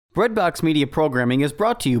Breadbox Media programming is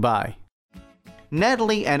brought to you by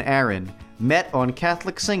Natalie and Aaron met on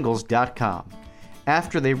CatholicSingles.com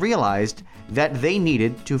after they realized that they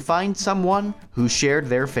needed to find someone who shared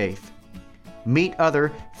their faith. Meet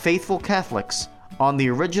other faithful Catholics on the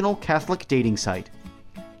original Catholic dating site.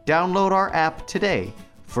 Download our app today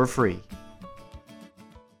for free.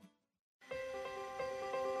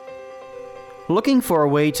 Looking for a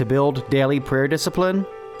way to build daily prayer discipline?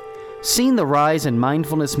 Seen the rise in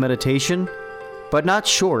mindfulness meditation, but not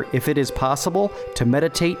sure if it is possible to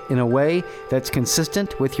meditate in a way that's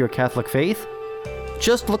consistent with your Catholic faith?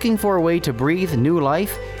 Just looking for a way to breathe new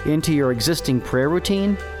life into your existing prayer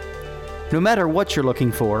routine? No matter what you're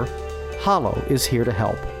looking for, Hallow is here to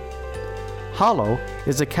help. Hallow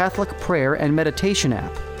is a Catholic prayer and meditation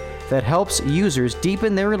app that helps users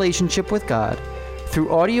deepen their relationship with God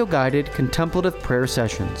through audio-guided contemplative prayer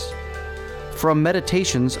sessions. From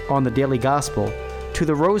meditations on the daily gospel to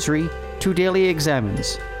the rosary to daily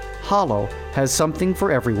examens, Hallow has something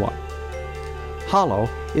for everyone. Hallow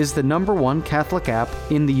is the #1 Catholic app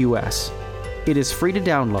in the U.S. It is free to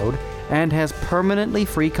download and has permanently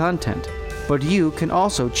free content, but you can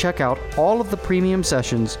also check out all of the premium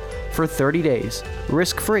sessions for 30 days,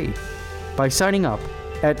 risk-free, by signing up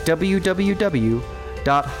at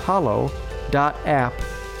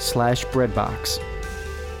www.hallow.app/breadbox.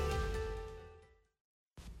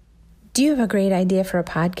 Do you have a great idea for a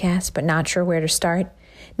podcast but not sure where to start?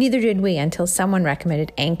 Neither did we until someone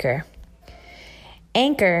recommended Anchor.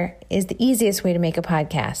 Anchor is the easiest way to make a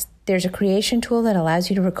podcast. There's a creation tool that allows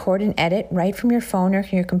you to record and edit right from your phone or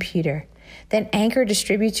your computer. Then Anchor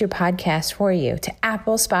distributes your podcast for you to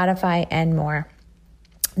Apple, Spotify, and more.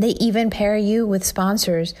 They even pair you with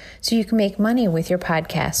sponsors so you can make money with your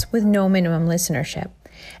podcast with no minimum listenership.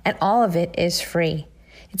 And all of it is free.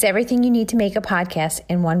 It's everything you need to make a podcast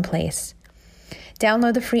in one place.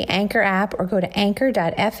 Download the free Anchor app or go to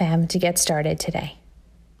anchor.fm to get started today.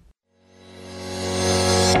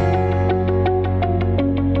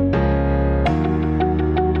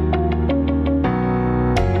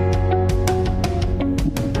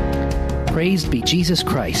 Praised be Jesus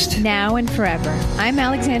Christ. Now and forever. I'm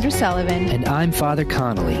Alexandra Sullivan. And I'm Father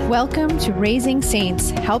Connolly. Welcome to Raising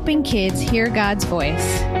Saints, helping kids hear God's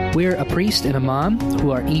voice. We're a priest and a mom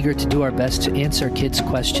who are eager to do our best to answer kids'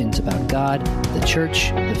 questions about God, the church,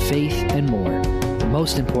 the faith, and more. But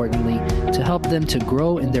most importantly, to help them to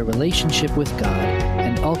grow in their relationship with God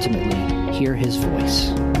and ultimately hear His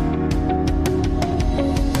voice.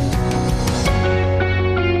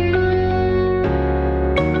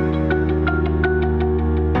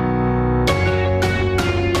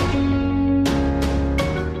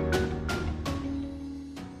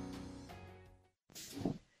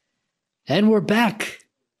 And we're back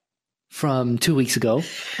from 2 weeks ago,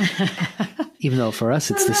 even though for us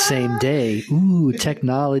it's the same day. Ooh,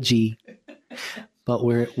 technology. But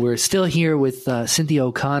we're still here with Cynthia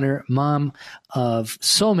O'Connor, mom of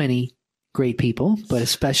so many great people, but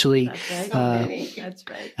especially That's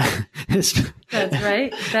right. That's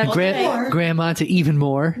right. grandma to even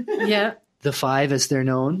more. Yeah. The five, as they're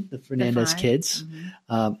known, the Fernandez kids.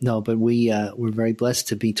 Mm-hmm. But we're very blessed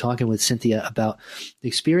to be talking with Cynthia about the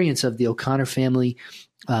experience of the O'Connor family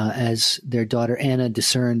as their daughter Anna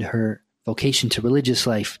discerned her vocation to religious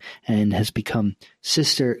life and has become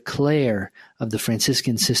Sister Claire of the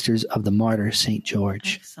Franciscan Sisters of the Martyr St.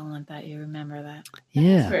 George. Excellent that you remember that.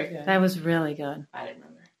 Yeah. Very good. That was really good. I didn't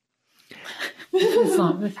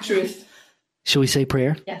remember. Truth. Shall we say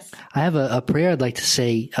prayer? Yes. I have a prayer I'd like to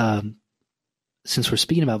say. Since we're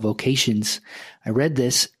speaking about vocations, I read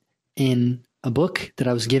this in a book that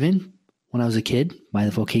I was given when I was a kid by the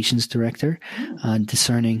vocations director,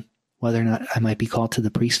 discerning whether or not I might be called to the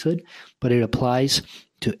priesthood, but it applies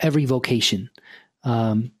to every vocation.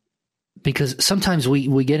 Because sometimes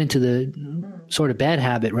we get into the sort of bad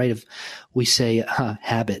habit, right? Of we say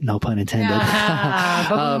habit, no pun intended.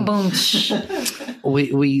 Boom, boom.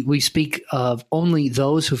 We speak of only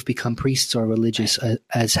those who've become priests or religious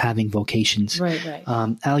as having vocations. Right.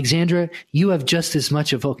 Alexandra, you have just as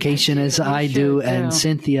much a vocation as I do, and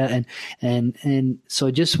Cynthia, and so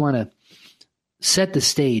I just want to set the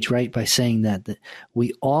stage, right, by saying that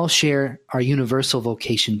we all share our universal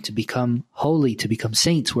vocation to become holy, to become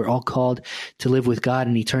saints. We're all called to live with God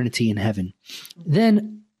in eternity in heaven.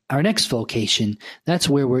 Then our next vocation, that's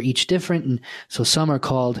where we're each different. And so some are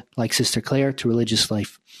called, like Sister Claire, to religious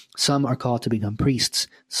life. Some are called to become priests,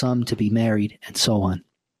 some to be married, and so on.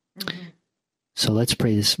 Mm-hmm. So let's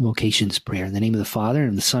pray this vocations prayer. In the name of the Father, and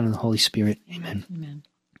of the Son, and the Holy Spirit. Amen. Amen.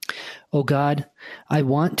 Oh God, I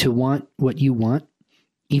want to want what you want,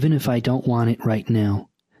 even if I don't want it right now.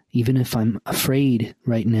 Even if I'm afraid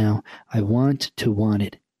right now, I want to want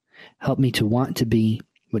it. Help me to want to be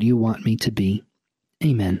what you want me to be.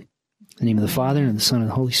 Amen. In the name of the Father, and of the Son, and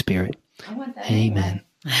the Holy Spirit. I want that. Amen.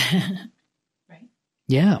 Right?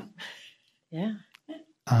 Yeah. Yeah.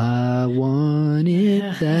 I want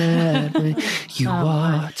it that way. You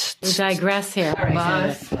want. We digress here.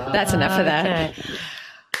 That's enough of that. Okay.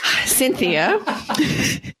 Cynthia,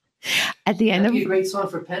 at the end That'd of be a great song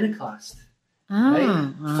for Pentecost.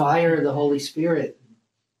 Oh, Fire of the Holy Spirit.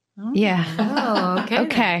 yeah, Oh, okay.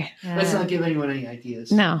 okay, Let's not give anyone any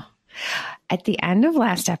ideas. no, at the end of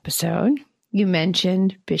last episode, you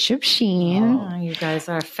mentioned Bishop Sheen. Oh, you guys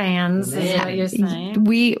are fans, is what you're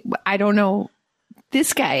saying. I don't know,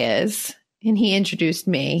 this guy is, and he introduced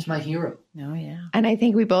me, He's my hero. Oh, yeah. and I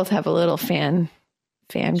think we both have a little fan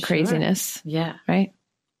craziness, Yeah. right?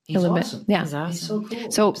 He's a little awesome. bit, yeah. He's awesome. He's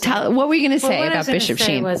so cool. So, what were you going to Well, say what I about was gonna Bishop say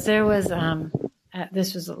Sheen? was there was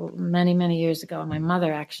this was many, many years ago, and my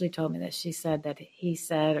mother actually told me that she said that he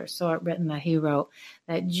said or saw it written that he wrote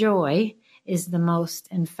that joy is the most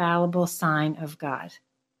infallible sign of God.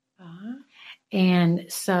 And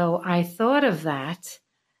so I thought of that.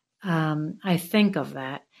 I think of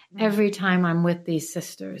that every time I'm with these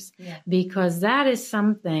sisters, because that is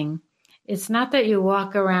something. It's not that you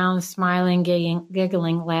walk around smiling,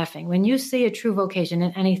 giggling, laughing. When you see a true vocation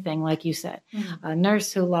in anything, like you said, a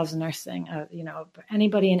nurse who loves nursing,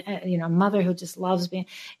 anybody, a mother who just loves being,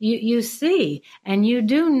 you see, and you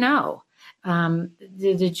do know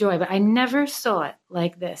the joy. But I never saw it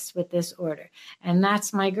like this with this order. And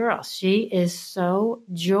that's my girl. She is so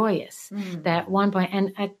joyous that one point,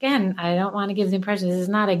 and again, I don't want to give the impression this is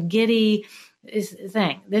not a giddy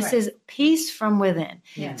thing. This is peace from within.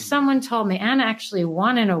 Yeah. Someone told me, Anna actually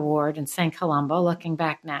won an award in St. Columbo. Looking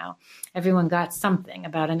back now, everyone got something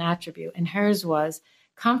about an attribute, and hers was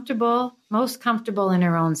most comfortable in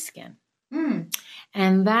her own skin.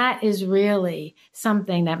 And that is really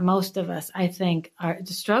something that most of us, I think,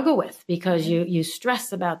 struggle with, because you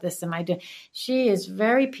stress about this. Am I doing? She is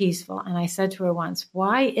very peaceful. And I said to her once,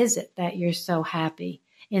 why is it that you're so happy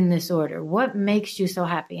in this order? What makes you so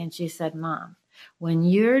happy? And she said, Mom, when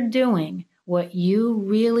you're doing what you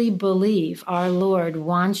really believe our Lord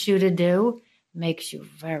wants you to do, makes you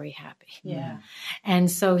very happy. Yeah. And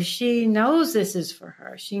so she knows this is for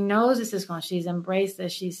her. She knows this is going. She's embraced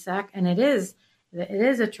this. And it is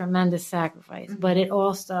a tremendous sacrifice, but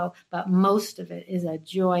most of it is a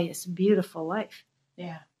joyous, beautiful life.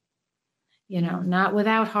 Yeah. Not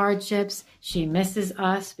without hardships. She misses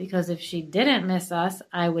us, because if she didn't miss us,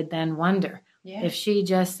 I would then wonder. Yeah. If she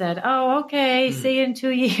just said, oh, okay, see you in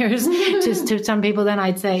 2 years, just to some people, then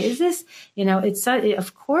I'd say, is this,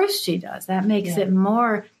 of course she does. That makes it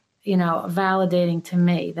more, validating to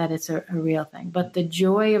me that it's a real thing. But the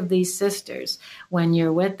joy of these sisters when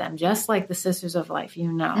you're with them, just like the Sisters of Life,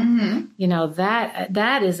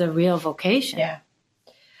 that is a real vocation. Yeah.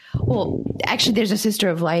 Well, actually, there's a Sister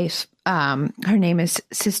of Life. Her name is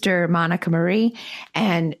Sister Monica Marie,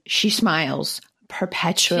 and she smiles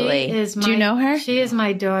perpetually. Do you know her? She is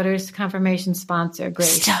my daughter's confirmation sponsor,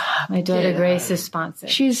 Grace. Stop. My daughter Grace's sponsor.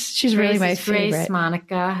 She's really my favorite. Grace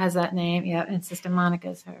Monica has that name. Yeah, and Sister Monica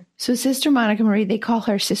is her. So Sister Monica Marie, they call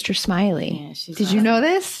her Sister Smiley. Yeah, she's Did awesome. you know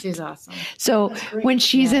this? She's awesome. So when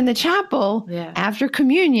she's in the chapel after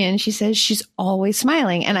communion, she says she's always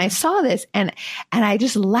smiling. And I saw this and I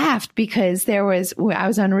just laughed, because I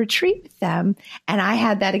was on retreat with them, and I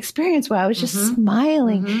had that experience where I was just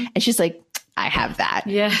smiling, and she's like, I have that.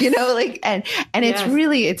 Yeah. And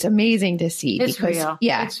it's amazing to see, it's because real.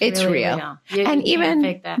 It's really real. You and even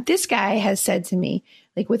fake that. This guy has said to me,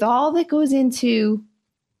 like, with all that goes into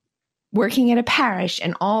working at a parish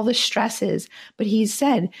and all the stresses, but he's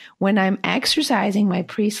said, when I'm exercising my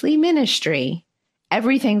priestly ministry,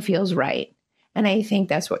 everything feels right. And I think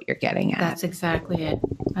that's what you're getting at. That's exactly it.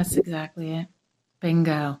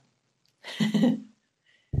 Bingo. Where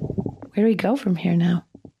do we go from here now?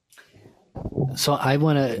 So I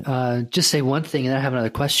want to just say one thing, and then I have another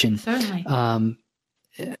question. Certainly.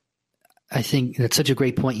 I think that's such a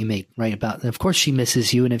great point you make, right? About, of course, she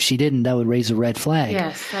misses you, and if she didn't, that would raise a red flag.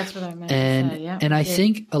 Yes, that's what I meant and, to say. Yeah, and I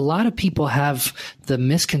think a lot of people have the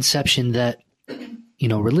misconception that,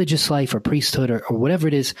 religious life or priesthood or whatever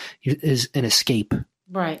it is an escape.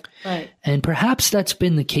 Right. And perhaps that's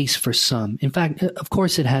been the case for some. In fact, of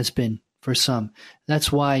course, it has been for some. That's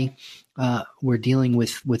why we're dealing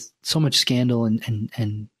with so much scandal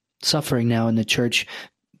and suffering now in the church,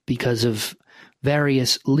 because of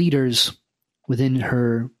various leaders within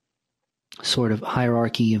her sort of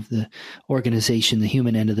hierarchy of the organization, the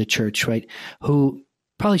human end of the church, right, who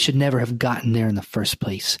probably should never have gotten there in the first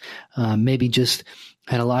place. Maybe just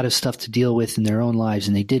had a lot of stuff to deal with in their own lives,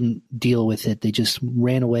 and they didn't deal with it. They just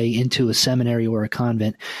ran away into a seminary or a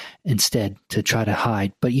convent instead to try to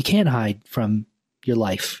hide. But you can't hide from your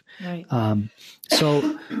life. Right. So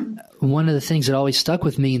one of the things that always stuck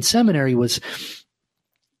with me in seminary was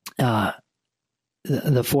the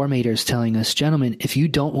formators telling us, gentlemen, if you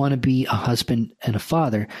don't want to be a husband and a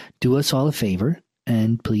father, do us all a favor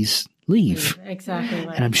and please leave. Exactly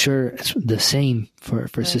right. And I'm sure it's the same for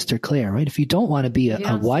Sister Claire, right? If you don't want to be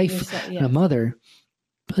a wife and a mother,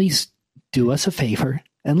 please do us a favor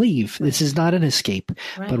and leave. Right. This is not an escape,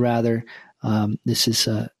 but rather this is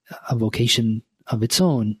a vocation of its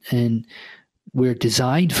own. And we're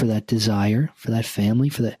designed for that desire, for that family,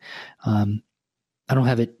 for that. I don't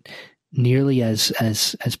have it nearly as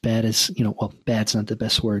bad as, well, bad's not the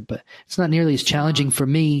best word, but it's not nearly as challenging for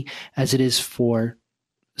me as it is for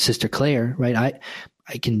Sister Claire, right?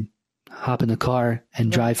 I can hop in the car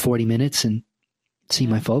and drive 40 minutes and see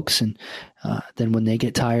my folks. And then when they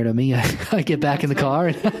get tired of me, I get back in the car.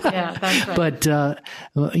 Yeah, that's right.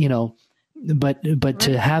 But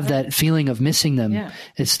to have that feeling of missing them,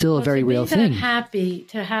 it's still a very real thing. Happy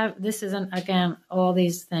to have, this isn't, again, all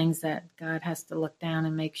these things that God has to look down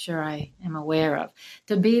and make sure I am aware of.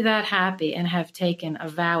 To be that happy and have taken a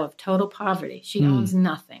vow of total poverty. She owns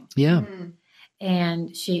nothing. Yeah.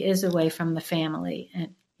 And she is away from the family.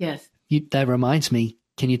 And yes. That reminds me,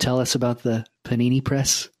 can you tell us about the panini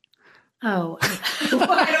press? Oh.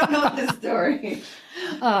 I don't know the story.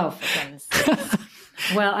 Oh, for goodness sakes.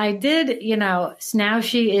 Well, I did, now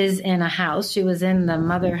she is in a house. She was in the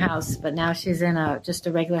mother house, but now she's in just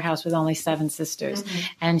a regular house with only 7 sisters. Mm-hmm.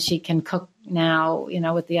 And she can cook now,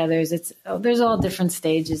 with the others. There's all different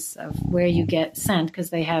stages of where you get sent because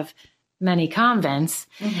they have many convents.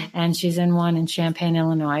 Mm-hmm. And she's in one in Champaign,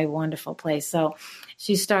 Illinois, a wonderful place. So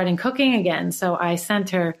she's starting cooking again. So I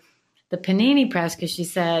sent her the panini press because she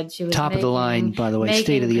said she was top of the line, by the way,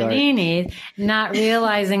 state of the art. Not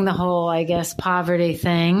realizing the whole, I guess, poverty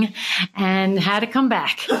thing, and had to come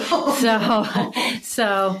back.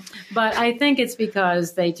 So, but I think it's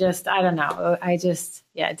because they just, I don't know.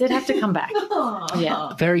 It did have to come back.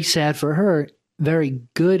 Yeah. Very sad for her. Very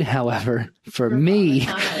good, however, for me,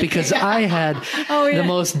 because I had the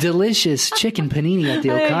most delicious chicken panini at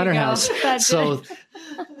the O'Connor house. So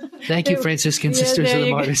thank you, Franciscan Sisters of the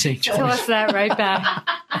Martyr St. George. Toss that right back.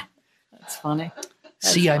 That's funny.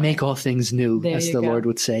 I make all things new, as the Lord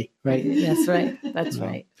would say, right? That's right. That's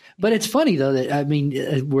right. But it's funny, though,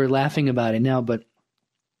 that, we're laughing about it now, but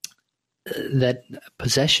that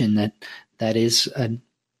possession, that is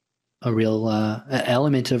a real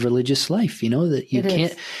element of religious life, that you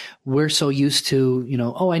can't, we're so used to,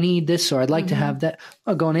 I need this, or I'd like to have that.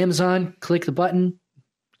 I'll go on Amazon, click the button,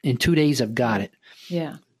 in 2 days I've got it.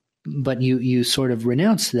 Yeah. But you sort of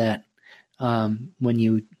renounce that when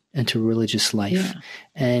you enter religious life. Yeah.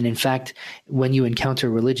 And in fact, when you encounter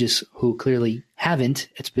religious who clearly haven't,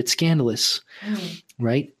 it's a bit scandalous,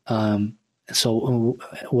 right? So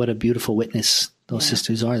what a beautiful witness those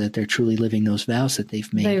sisters are, that they're truly living those vows that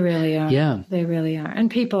they've made. They really are. Yeah. They really are.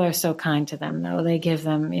 And people are so kind to them, though. They give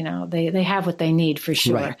them, they have what they need for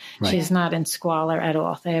sure. Right. She's not in squalor at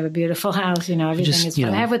all. They have a beautiful house, everything is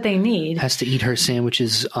fine. They have what they need. Has to eat her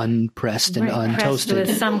sandwiches unpressed and untoasted.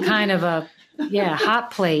 With some kind of a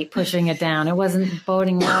hot plate pushing it down. It wasn't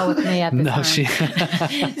boding well with me at the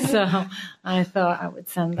time. So I thought I would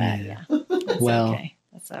send that. Yeah. That's okay.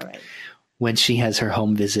 That's all right. When she has her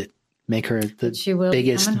home visit, make her the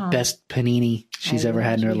biggest, best panini she's ever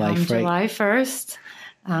had in her life, right? July 1st,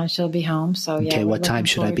 she'll be home. So okay, what time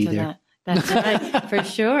should I be there? That's right, for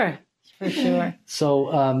sure.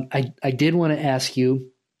 So I did want to ask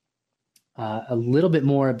you a little bit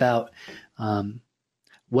more about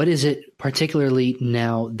what is it particularly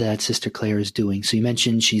now that Sister Claire is doing? So you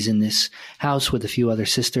mentioned she's in this house with a few other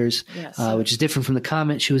sisters, which is different from the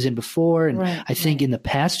convent she was in before. And I think in the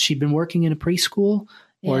past she'd been working in a preschool.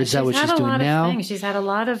 Or is that what she's doing now? She's had a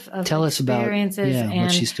lot of Tell us about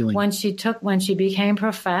what she's doing. When she became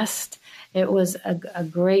professed, it was a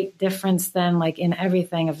great difference then, like in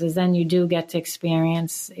everything. If then you do get to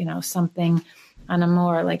experience, something on a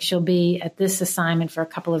more, like she'll be at this assignment for a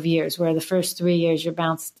couple of years, where the first 3 years you're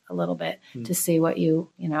bounced a little bit to see what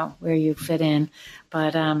where you fit in.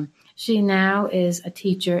 But she now is a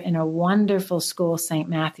teacher in a wonderful school, St.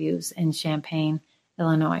 Matthew's in Champaign,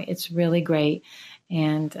 Illinois. It's really great.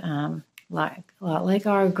 And like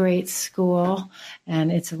our great school,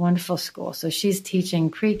 and it's a wonderful school. So she's teaching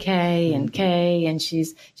pre-K and K, and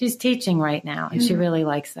she's teaching right now, and she really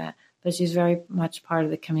likes that. But she's very much part of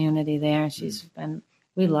the community there, and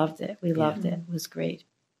we loved it. We loved it. It was great.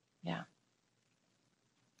 Yeah.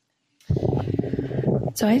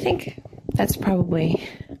 So I think that's probably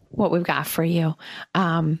what we've got for you.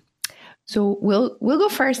 So we'll go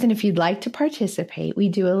first, and if you'd like to participate, we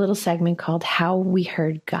do a little segment called How We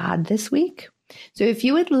Heard God this week. So if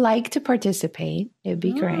you would like to participate, it'd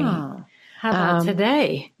be great. How about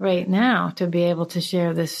today, right now, to be able to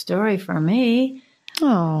share this story for me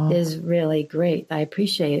is really great. I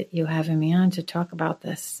appreciate you having me on to talk about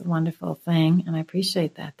this wonderful thing, and I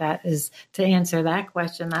appreciate that. That is, to answer that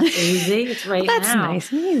question, that's easy. It's right That's now. nice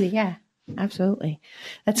and easy. Yeah, absolutely.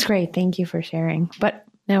 That's great. Thank you for sharing. But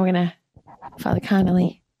now we're going to, Father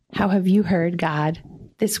Connolly, how have you heard God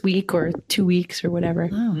this week or 2 weeks or whatever?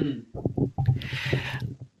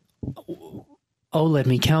 Oh, let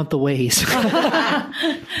me count the ways.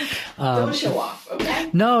 Don't show off, okay?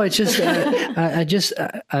 No, it's just,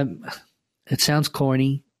 it sounds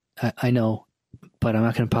corny. I know, but I'm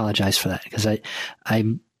not going to apologize for that, because I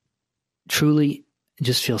truly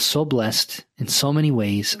just feel so blessed in so many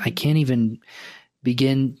ways. I can't even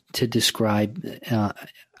begin to describe. I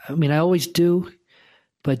mean, I always do,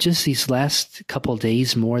 but just these last couple of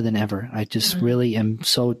days more than ever, I just really am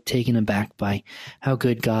so taken aback by how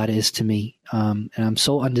good God is to me. And I'm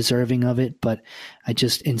so undeserving of it, but I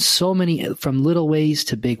just, in so many, from little ways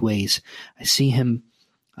to big ways, I see him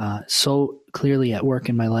so clearly at work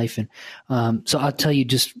in my life. And so I'll tell you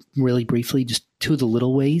just really briefly, just two of the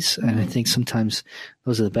little ways. And I think sometimes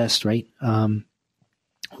those are the best, right?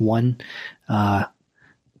 One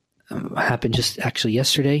happened just actually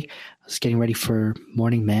yesterday. I was getting ready for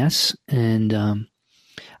morning mass, and I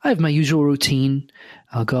have my usual routine.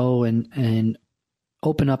 I'll go and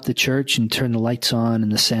open up the church and turn the lights on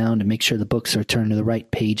and the sound and make sure the books are turned to the right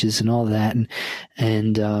pages and all of that.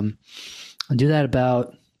 And I'll do that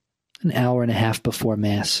about an hour and a half before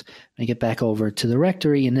mass. I get back over to the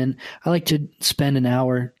rectory, and then I like to spend an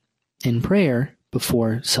hour in prayer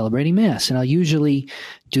before celebrating mass. And I'll usually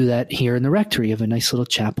do that here in the rectory. I have a nice little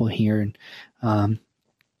chapel here. And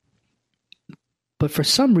but for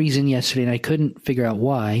some reason yesterday, and I couldn't figure out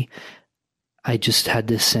why, I just had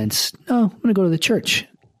this sense, no, I'm going to go to the church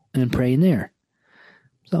and pray in there.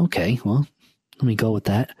 So, okay, well, let me go with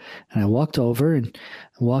that. And I walked over and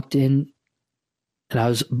I walked in, and I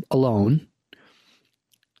was alone.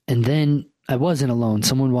 And then I wasn't alone.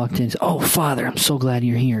 Someone walked in and said, "Oh, Father, I'm so glad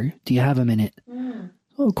you're here. Do you have a minute?"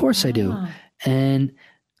 Oh, of course I do. And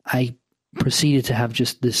I proceeded to have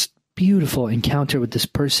just this beautiful encounter with this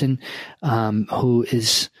person who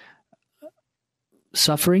is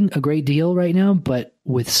suffering a great deal right now, but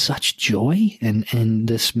with such joy and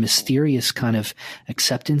this mysterious kind of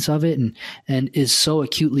acceptance of it, and is so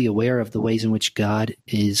acutely aware of the ways in which God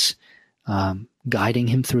is guiding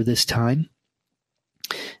him through this time.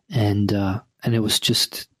 And it was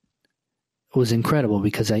just, it was incredible,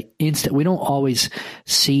 because we don't always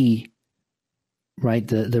see, right,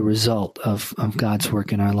 the result of God's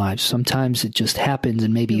work in our lives. Sometimes it just happens,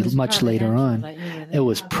 and maybe much later on. It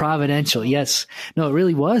was providential. Yes. No, it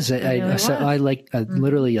really was. I said,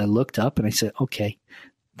 literally, I looked up and I said, okay,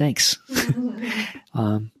 thanks.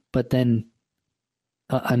 But then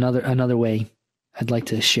another way I'd like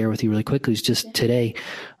to share with you really quickly is just today,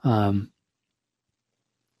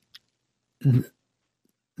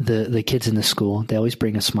 the kids in the school, they always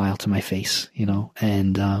bring a smile to my face,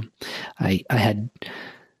 and I had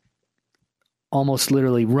almost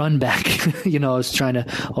literally run back. I was trying to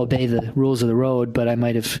obey the rules of the road, but I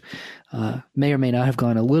might have, may or may not have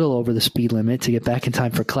gone a little over the speed limit to get back in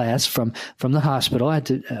time for class from the hospital. I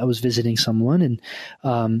was visiting someone, and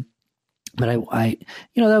but I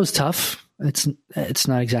that was tough. It's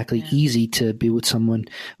not exactly easy to be with someone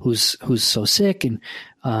who's so sick, and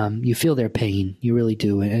you feel their pain. You really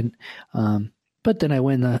do. And but then I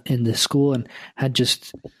went in the school and had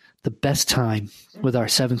just the best time with our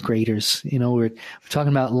seventh graders. We're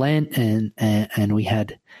talking about Lent, and we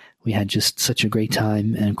had just such a great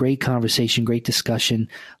time and great conversation, great discussion,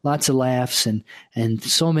 lots of laughs, and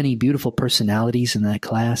so many beautiful personalities in that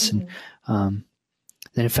class. And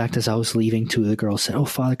then, in fact, as I was leaving, two of the girls said, "Oh,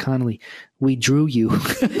 Father Connolly, we drew you."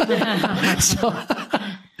 So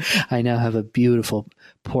I now have a beautiful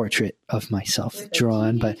portrait of myself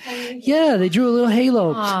drawn. But yeah, they drew a little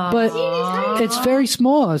halo. Aww. But it's very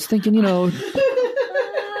small. I was thinking,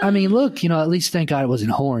 I mean, look, at least thank God it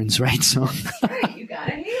wasn't horns, right? So, right, you got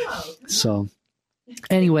a halo. So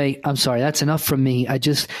anyway, I'm sorry. That's enough from me.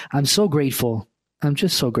 I'm so grateful. I'm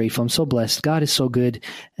just so grateful. I'm so blessed. God is so good,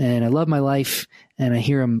 and I love my life, and I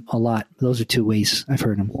hear him a lot. Those are two ways I've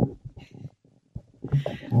heard him.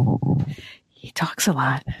 He talks a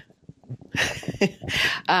lot.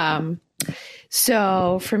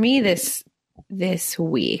 So for me, this this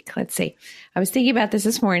week. Let's see. I was thinking about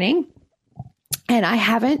this morning, and I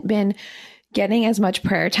haven't been getting as much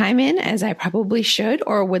prayer time in as I probably should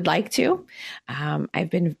or would like to. I've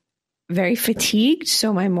been very fatigued,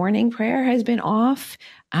 so my morning prayer has been off.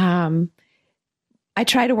 I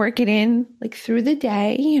try to work it in like through the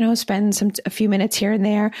day, spend a few minutes here and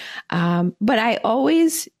there. But I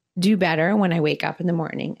always do better when I wake up in the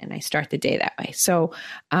morning and I start the day that way. So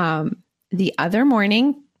the other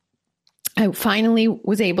morning, I finally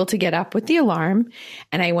was able to get up with the alarm,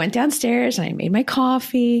 and I went downstairs and I made my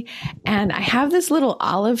coffee, and I have this little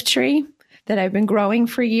olive tree that I've been growing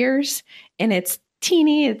for years, and it's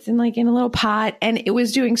teeny, it's in a little pot, and it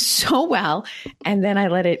was doing so well. And then I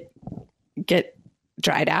let it get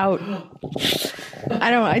dried out.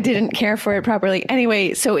 I didn't care for it properly.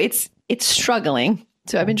 Anyway, so it's struggling.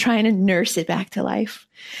 So I've been trying to nurse it back to life.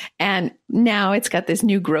 And now it's got this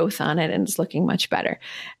new growth on it and it's looking much better.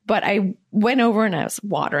 But I went over and I was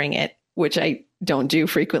watering it, which I don't do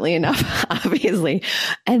frequently enough, obviously.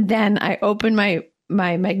 And then I opened my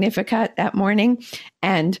Magnificat that morning,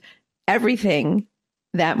 and everything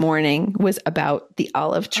that morning was about the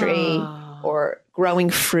olive tree or growing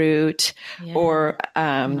fruit or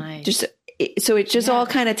nice. So it just all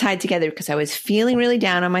kind of tied together, because I was feeling really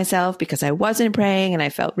down on myself because I wasn't praying, and I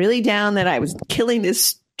felt really down that I was killing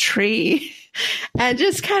this tree, and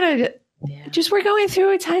just kind of just we're going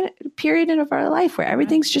through a period of our life where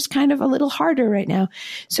everything's just kind of a little harder right now.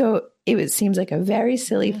 So seems like a very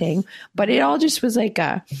silly thing, but it all just was it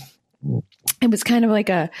was kind of like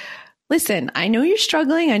listen, I know you're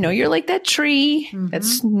struggling. I know you're like that tree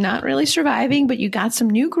that's not really surviving, but you got some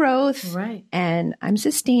new growth, right? And I'm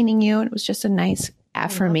sustaining you. And it was just a nice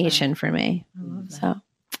affirmation for me. I love that. So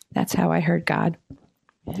that's how I heard God.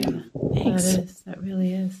 Yeah, thanks. That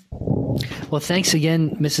really is. Well, thanks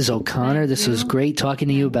again, Mrs. O'Connor. This was great talking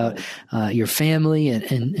to you about your family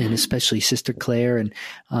and especially Sister Claire. And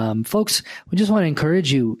folks, we just want to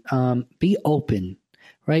encourage you, be open.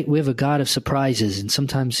 Right? We have a God of surprises, and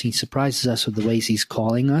sometimes he surprises us with the ways he's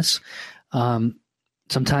calling us.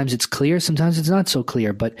 Sometimes it's clear, sometimes it's not so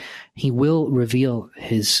clear, but he will reveal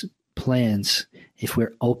his plans if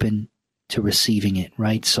we're open to receiving it,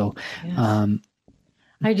 right? So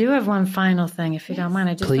I do have one final thing, if you don't mind.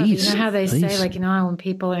 I just please, you know how they say, when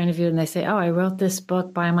people are interviewed and they say, "Oh, I wrote this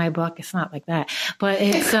book, buy my book." It's not like that, but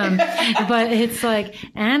it's but it's like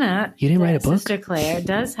Anna. You didn't write a book? Sister Claire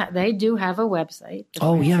does. They do have a website.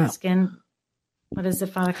 What is it,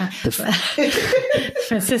 Father?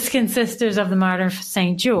 Franciscan Sisters of the Martyr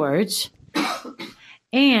St. George.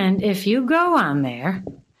 And if you go on there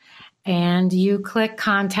and you click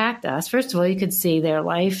contact us, first of all, you could see their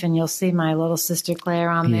life, and you'll see my little sister Claire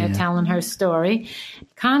on there telling her story.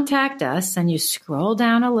 Contact us, and you scroll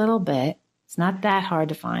down a little bit. It's not that hard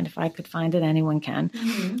to find. If I could find it, anyone can.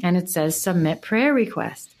 And it says submit prayer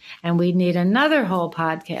request. And we need another whole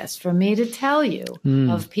podcast for me to tell you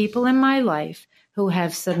of people in my life who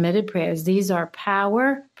have submitted prayers. These are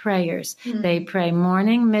power prayers. They pray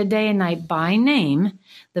morning, midday, and night by name,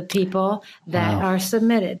 the people that are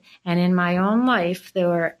submitted. And in my own life, there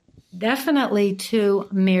were definitely 2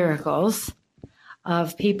 miracles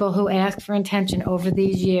of people who asked for intention over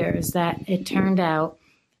these years that it turned out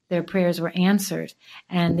their prayers were answered.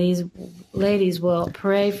 And these ladies will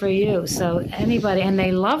pray for you. So anybody, and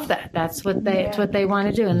they love that. That's what it's what they want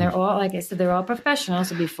to do. And they're all, like I said, they're all professionals.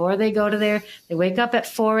 So before they go to they wake up at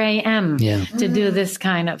 4 a.m. to do this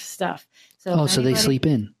kind of stuff. So so they sleep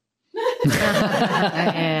in.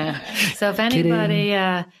 So if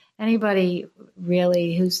anybody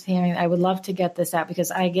really who's hearing, I would love to get this out,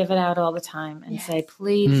 because I give it out all the time and say,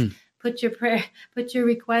 please put your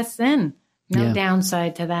requests in. No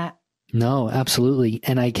downside to that. No, absolutely.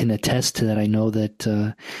 And I can attest to that. I know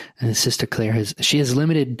that Sister Claire has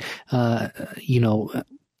limited,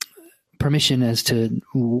 permission as to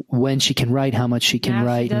when she can write, how much she can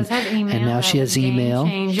write. She does have email. And now she has email.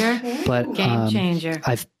 Game changer. But Game changer.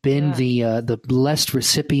 I've been the blessed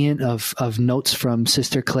recipient of notes from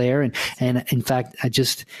Sister Claire. And in fact,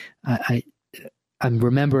 I'm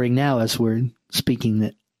remembering now as we're speaking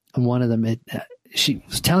that one of them, she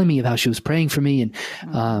was telling me of how she was praying for me, and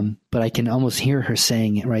but I can almost hear her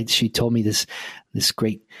saying it, right? She told me this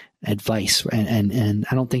great advice, and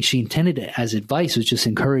I don't think she intended it as advice. It was just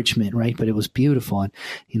encouragement, right? But it was beautiful. And,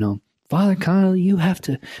 Father Connolly, you have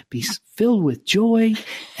to be filled with joy,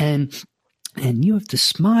 and you have to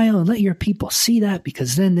smile and let your people see that,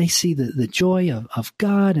 because then they see the joy of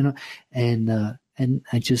God. And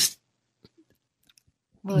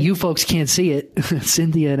you folks can't see it.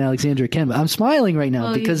 Cynthia and Alexandra can, but I'm smiling right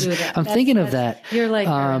now because I'm thinking of that. You're like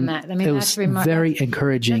her in that. I mean, it that's was very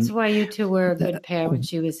encouraging. That's why you two were a good pair when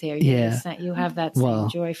she was here. You have that same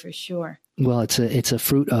joy for sure. Well, it's a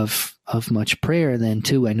fruit of much prayer then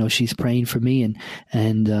too. I know she's praying for me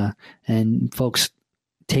and folks,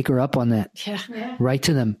 take her up on that. Yeah. Write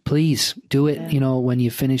to them, please do it. Yeah. When you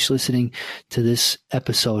finish listening to this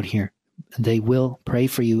episode here, they will pray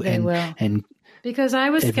for you. They will. And because I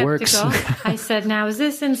was skeptical. Works. I said, now, is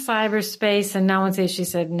this in cyberspace? And no one says, she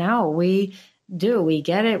said, no, we do. We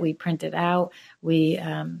get it. We print it out. We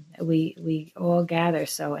all gather.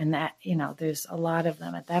 So, and that, there's a lot of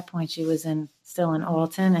them. At that point, she was still in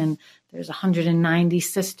Alton, and there's 190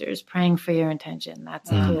 sisters praying for your intention. That's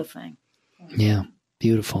a cool thing. Yeah.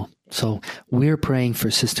 Beautiful. So we're praying for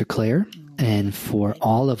Sister Claire and for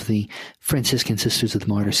all of the Franciscan Sisters of the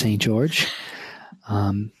Martyr St. George,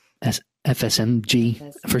 as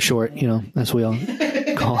FSMG for short, as we all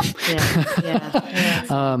call them.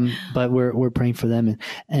 Yeah. But we're praying for them,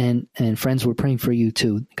 and friends, we're praying for you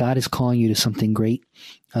too. God is calling you to something great.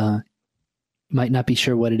 Might not be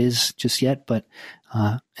sure what it is just yet, but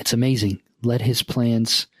it's amazing. Let His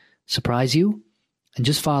plans surprise you, and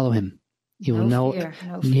just follow Him. You will know, fear.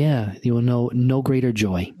 Yeah, you will know no greater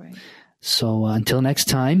joy. Right. So until next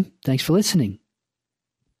time, thanks for listening.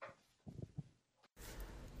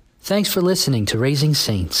 Thanks for listening to Raising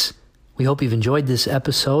Saints. We hope you've enjoyed this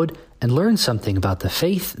episode and learned something about the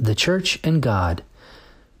faith, the church, and God.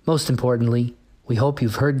 Most importantly, we hope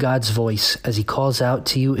you've heard God's voice as He calls out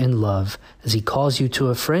to you in love, as He calls you to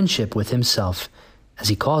a friendship with Himself, as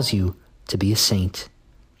He calls you to be a saint.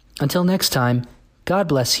 Until next time, God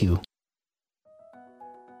bless you.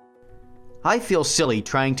 I feel silly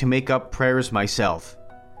trying to make up prayers myself.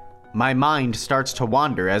 My mind starts to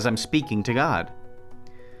wander as I'm speaking to God.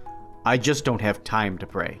 I just don't have time to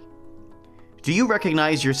pray. Do you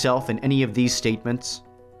recognize yourself in any of these statements?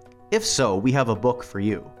 If so, we have a book for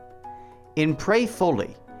you. In Pray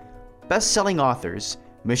Fully, best-selling authors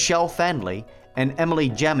Michelle Fanley and Emily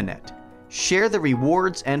Jaminet share the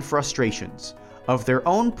rewards and frustrations of their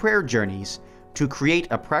own prayer journeys to create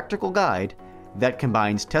a practical guide that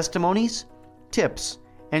combines testimonies, tips,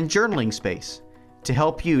 and journaling space to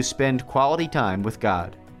help you spend quality time with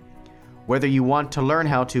God. Whether you want to learn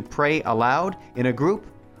how to pray aloud in a group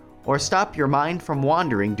or stop your mind from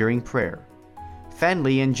wandering during prayer,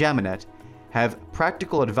 Fanley and Jaminet have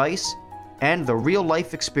practical advice and the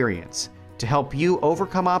real-life experience to help you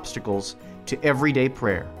overcome obstacles to everyday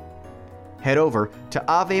prayer. Head over to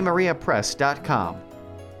AveMariaPress.com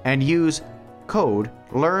and use code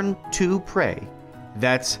LEARN2PRAY.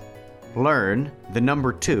 That's learn, the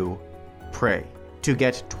number 2, pray, to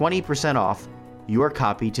get 20% off your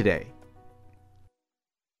copy today.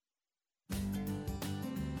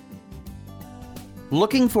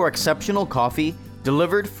 Looking for exceptional coffee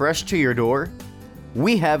delivered fresh to your door?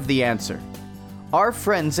 We have the answer. Our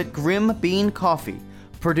friends at Grim Bean Coffee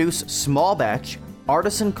produce small batch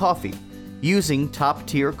artisan coffee using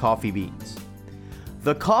top-tier coffee beans.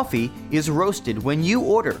 The coffee is roasted when you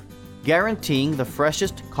order, guaranteeing the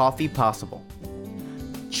freshest coffee possible.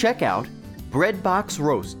 Check out Breadbox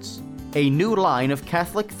Roasts, a new line of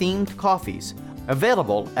Catholic-themed coffees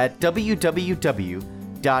available at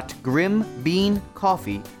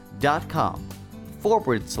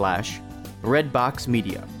www.grimbeancoffee.com/Redbox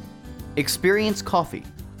Media. Experience coffee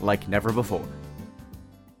like never before.